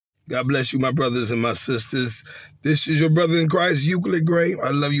God bless you, my brothers and my sisters. This is your brother in Christ, Euclid Gray. I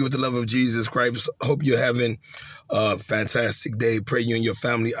love you with the love of Jesus Christ. Hope you're having a fantastic day. Pray you and your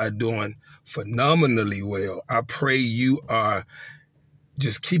family are doing phenomenally well. I pray you are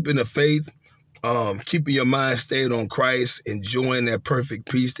just keeping the faith, keeping your mind stayed on Christ, enjoying that perfect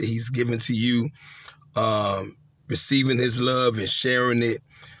peace that he's given to you, receiving his love and sharing it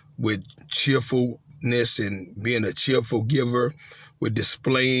with cheerfulness and being a cheerful giver, with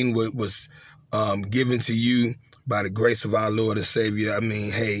displaying what was given to you by the grace of our Lord and Savior. I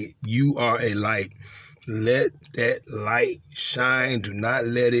mean, hey, you are a light. Let that light shine. Do not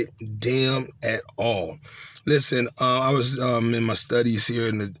let it dim at all. Listen, I was in my studies here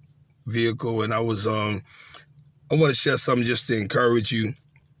in the vehicle, and I want to share something just to encourage you,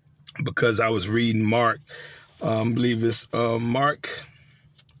 because I was reading Mark. I believe it's Mark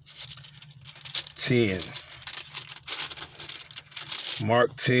 10.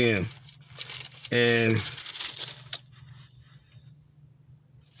 Mark 10. And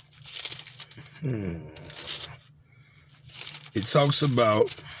it talks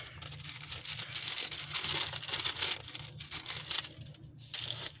about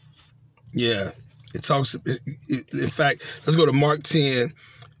in fact, let's go to Mark 10,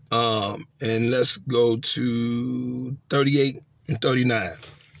 and let's go to 38 and 39.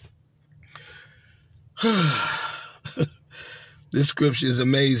 This scripture is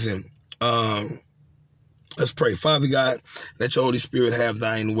amazing. Let's pray. Father God, let your Holy Spirit have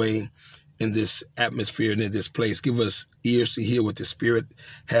thine way in this atmosphere and in this place. Give us ears to hear what the Spirit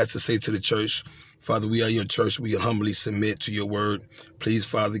has to say to the church. Father, we are your church. We humbly submit to your word. Please,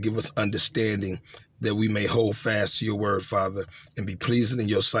 Father, give us understanding that we may hold fast to your word, Father, and be pleasing in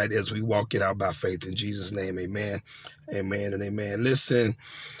your sight as we walk it out by faith. In Jesus' name, amen, amen, and amen. Listen,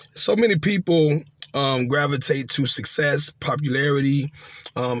 so many people gravitate to success, popularity,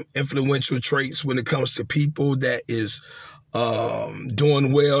 influential traits when it comes to people that is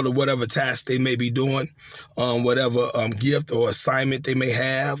doing well or whatever task they may be doing, whatever gift or assignment they may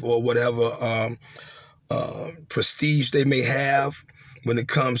have, or whatever prestige they may have when it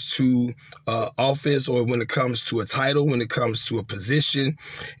comes to office, or when it comes to a title, when it comes to a position.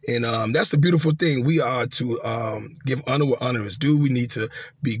 And that's the beautiful thing. We are to give honor where honor is due. We need to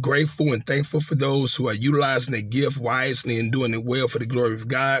be grateful and thankful for those who are utilizing their gift wisely and doing it well for the glory of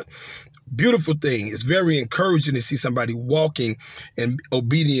God. Beautiful thing. It's very encouraging to see somebody walking and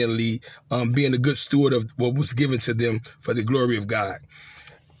obediently being a good steward of what was given to them for the glory of God.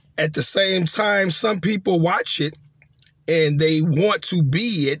 At the same time, some people watch it and they want to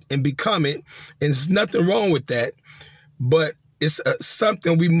be it and become it, and there's nothing wrong with that, but it's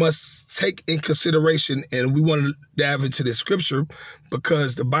something we must take in consideration. And we want to dive into the scripture,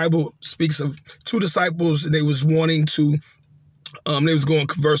 because the Bible speaks of two disciples, and they was wanting to they was going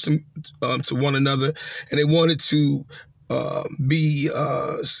conversing to one another, and they wanted to be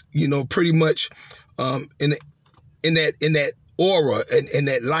pretty much in that aura and in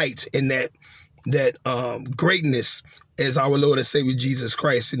that light, in that greatness as our Lord and Savior Jesus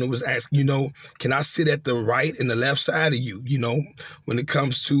Christ. And it was asking, can I sit at the right and the left side of you, when it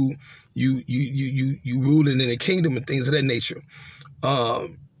comes to you ruling in the kingdom and things of that nature. And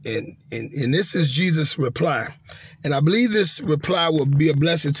this is Jesus' reply. And I believe this reply will be a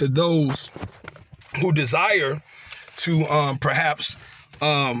blessing to those who desire to perhaps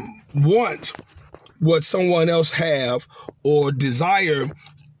want what someone else have, or desire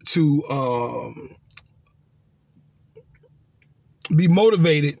to be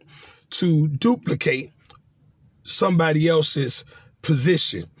motivated to duplicate somebody else's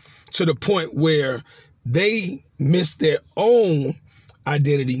position, to the point where they miss their own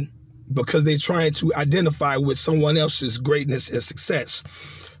identity because they're trying to identify with someone else's greatness and success.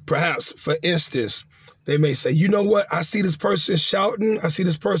 Perhaps, for instance, they may say, you know what, I see this person shouting, I see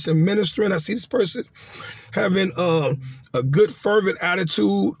this person ministering, I see this person having a good fervent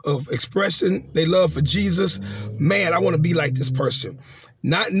attitude of expressing their love for Jesus. Man, I want to be like this person.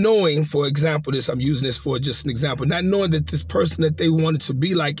 Not knowing, for example, I'm using this for just an example, not knowing that this person that they wanted to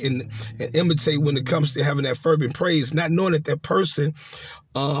be like and imitate when it comes to having that fervent praise, not knowing that that person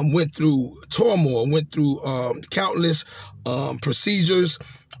went through turmoil, went through countless procedures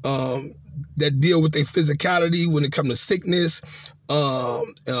that deal with their physicality when it comes to sickness,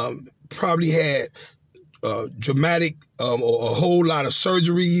 probably had dramatic or a whole lot of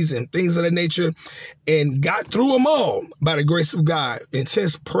surgeries and things of that nature, and got through them all by the grace of God.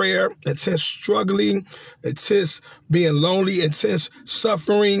 Intense prayer, intense struggling, intense being lonely, intense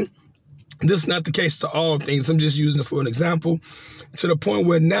suffering, This is not the case to all things. I'm just using it for an example, to the point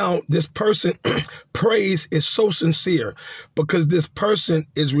where now this person praise is so sincere because this person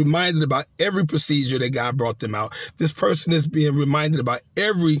is reminded about every procedure that God brought them out. This person is being reminded about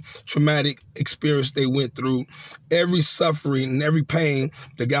every traumatic experience they went through, every suffering and every pain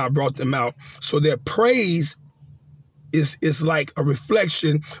that God brought them out. So their praise is like a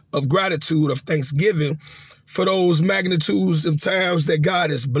reflection of gratitude, of thanksgiving for those magnitudes of times that God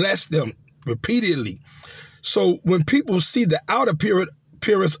has blessed them repeatedly. So when people see the outer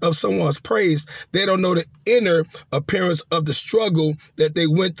appearance of someone's praise, they don't know the inner appearance of the struggle that they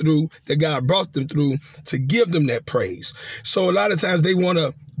went through, that God brought them through to give them that praise. So a lot of times they want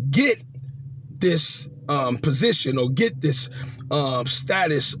to get this position or get this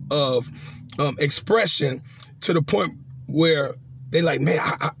status of expression to the point where they're like, man,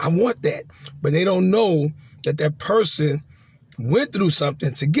 I want that. But they don't know that that person went through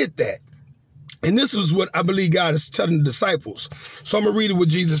something to get that. And this is what I believe God is telling the disciples. So I'm going to read what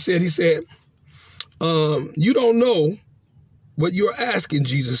Jesus said. He said, you don't know what you're asking,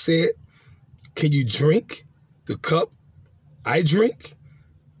 Jesus said. Can you drink the cup I drink?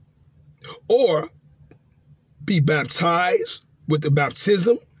 Or be baptized with the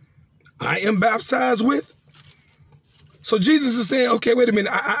baptism I am baptized with? So Jesus is saying, okay, wait a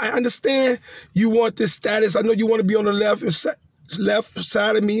minute. I understand you want this status. I know you want to be on the left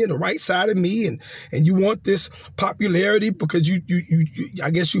side of me and the right side of me, and you want this popularity because you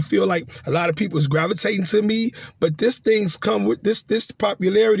I guess you feel like a lot of people is gravitating to me, but this things come with this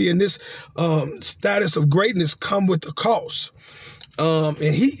popularity and this status of greatness come with the cost.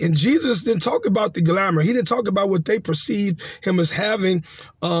 And Jesus didn't talk about the glamour. He didn't talk about what they perceived him as having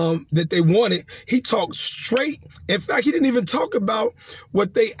that they wanted. He talked straight. In fact, he didn't even talk about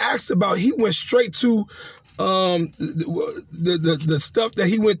what they asked about. He went straight to the stuff that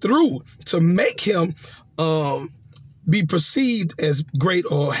he went through to make him be perceived as great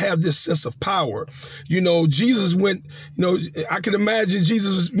or have this sense of power. You know, Jesus went, you know, I can imagine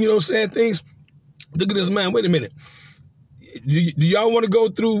Jesus, you know, saying things. Look at this man, wait a minute. Do y'all want to go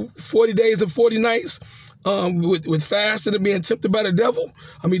through 40 days and 40 nights with fasting and being tempted by the devil?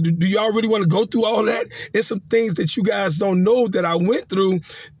 I mean, do y'all really want to go through all that? It's some things that you guys don't know that I went through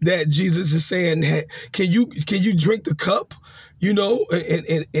that Jesus is saying, hey, can you drink the cup, you know,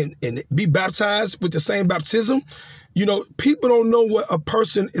 and be baptized with the same baptism? You know, people don't know what a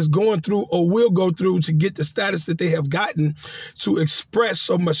person is going through or will go through to get the status that they have gotten to express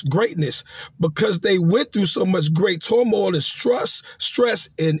so much greatness, because they went through so much great turmoil and stress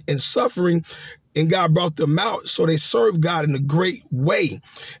and suffering, and God brought them out. So they serve God in a great way.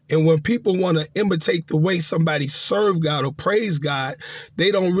 And when people want to imitate the way somebody served God or praise God,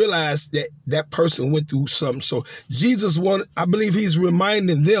 they don't realize that that person went through something. So Jesus I believe he's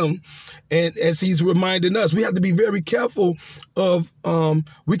reminding them, and as he's reminding us, we have to be very careful of,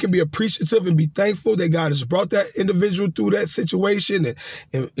 we can be appreciative and be thankful that God has brought that individual through that situation,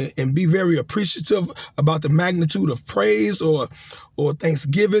 and be very appreciative about the magnitude of praise or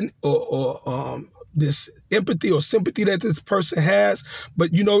thanksgiving or this empathy or sympathy that this person has.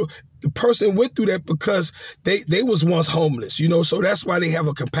 But, you know, the person went through that because they was once homeless, you know, so that's why they have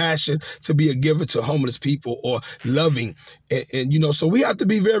a compassion to be a giver to homeless people or loving. And you know, so we have to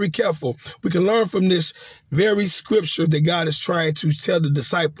be very careful. We can learn from this very scripture that God is trying to tell the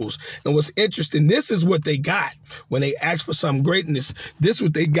disciples. And what's interesting, this is what they got when they asked for some greatness. This is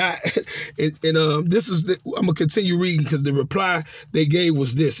what they got. and this is I'm going to continue reading because the reply they gave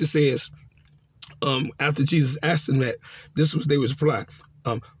was this. It says, after Jesus asked them that, this was their reply.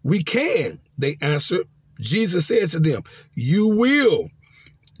 We can, they answered. Jesus said to them, you will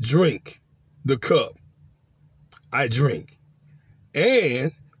drink the cup I drink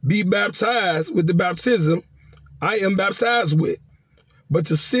and be baptized with the baptism I am baptized with. But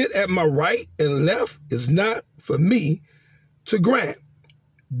to sit at my right and left is not for me to grant.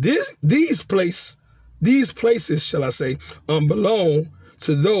 These places, shall I say, belong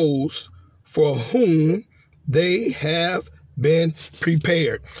to those for whom they have been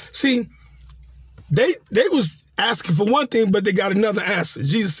prepared. See, they was asking for one thing, but they got another answer.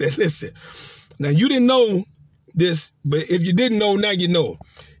 Jesus said, listen, now you didn't know this, but if you didn't know, now you know.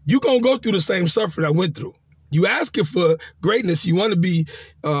 You're going to go through the same suffering I went through. You asking for greatness. You want to be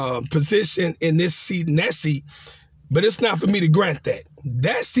positioned in this seat and that seat, but it's not for me to grant that.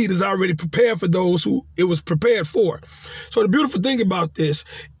 That seat is already prepared for those who it was prepared for. So the beautiful thing about this,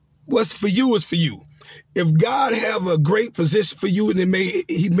 what's for you is for you. If God have a great position for you, and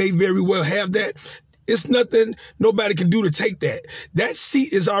he may very well have that, It's nothing nobody can do to take that. That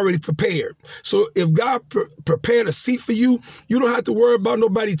seat is already prepared. So if God prepared a seat for you, you don't have to worry about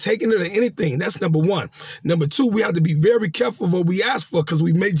nobody taking it or anything. That's number one. Number two, we have to be very careful of what we ask for because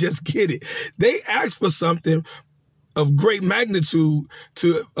we may just get it. They asked for something of great magnitude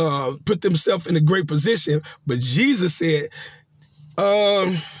to put themselves in a great position, but Jesus said,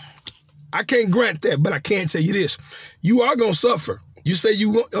 I can't grant that, but I can tell you this. You are going to suffer. You say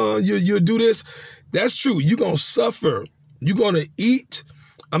you'll do this. That's true. You're going to suffer. You're going to eat.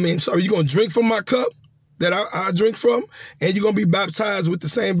 You're going to drink from my cup that I drink from, and you're going to be baptized with the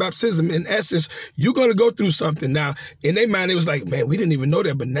same baptism. In essence, you're going to go through something. Now, in their mind, it was like, man, we didn't even know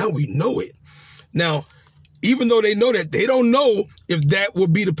that, but now we know it. Now, even though they know that, they don't know if that will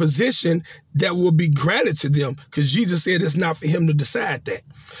be the position that will be granted to them, because Jesus said it's not for him to decide that.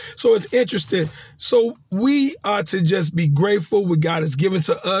 So it's interesting. So we are to just be grateful what God has given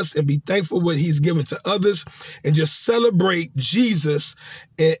to us and be thankful what he's given to others, and just celebrate Jesus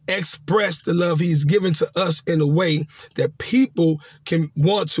and express the love he's given to us in a way that people can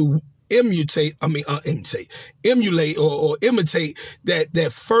want to emulate or imitate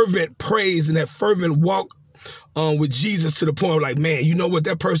that fervent praise and that fervent walk with Jesus, to the point of like, man, you know what?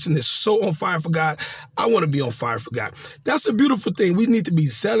 That person is so on fire for God. I want to be on fire for God. That's a beautiful thing. We need to be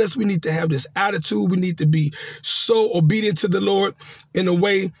zealous. We need to have this attitude. We need to be so obedient to the Lord in a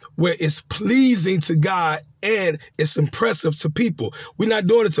way where it's pleasing to God and it's impressive to people. We're not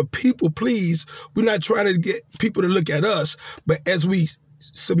doing it to people please. We're not trying to get people to look at us, but as we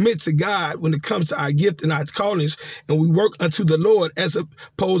submit to God when it comes to our gift and our callings, and we work unto the Lord as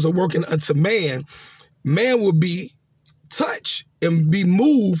opposed to working unto man, man will be touched and be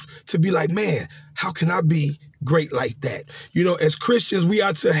moved to be like, man, how can I be great like that? You know, as Christians, we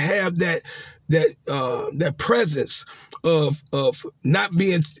are to have that presence of not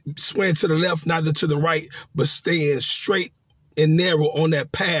being swaying to the left, neither to the right, but staying straight and narrow on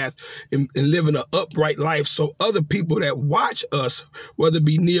that path and living an upright life, so other people that watch us, whether it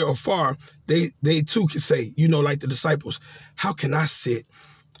be near or far, they too can say, you know, like the disciples, how can I sit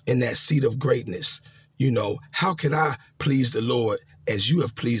in that seat of greatness? You know, how can I please the Lord as you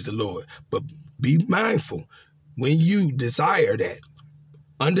have pleased the Lord? But be mindful, when you desire that,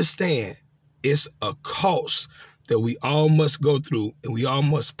 understand it's a cost that we all must go through and we all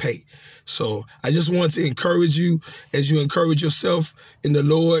must pay. So I just want to encourage you as you encourage yourself in the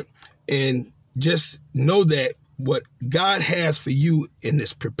Lord, and just know that what God has for you and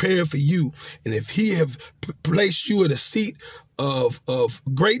is prepared for you, and if he have placed you in a seat of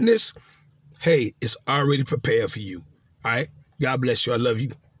greatness, hey, it's already prepared for you. All right? God bless you. I love you.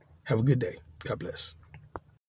 Have a good day. God bless.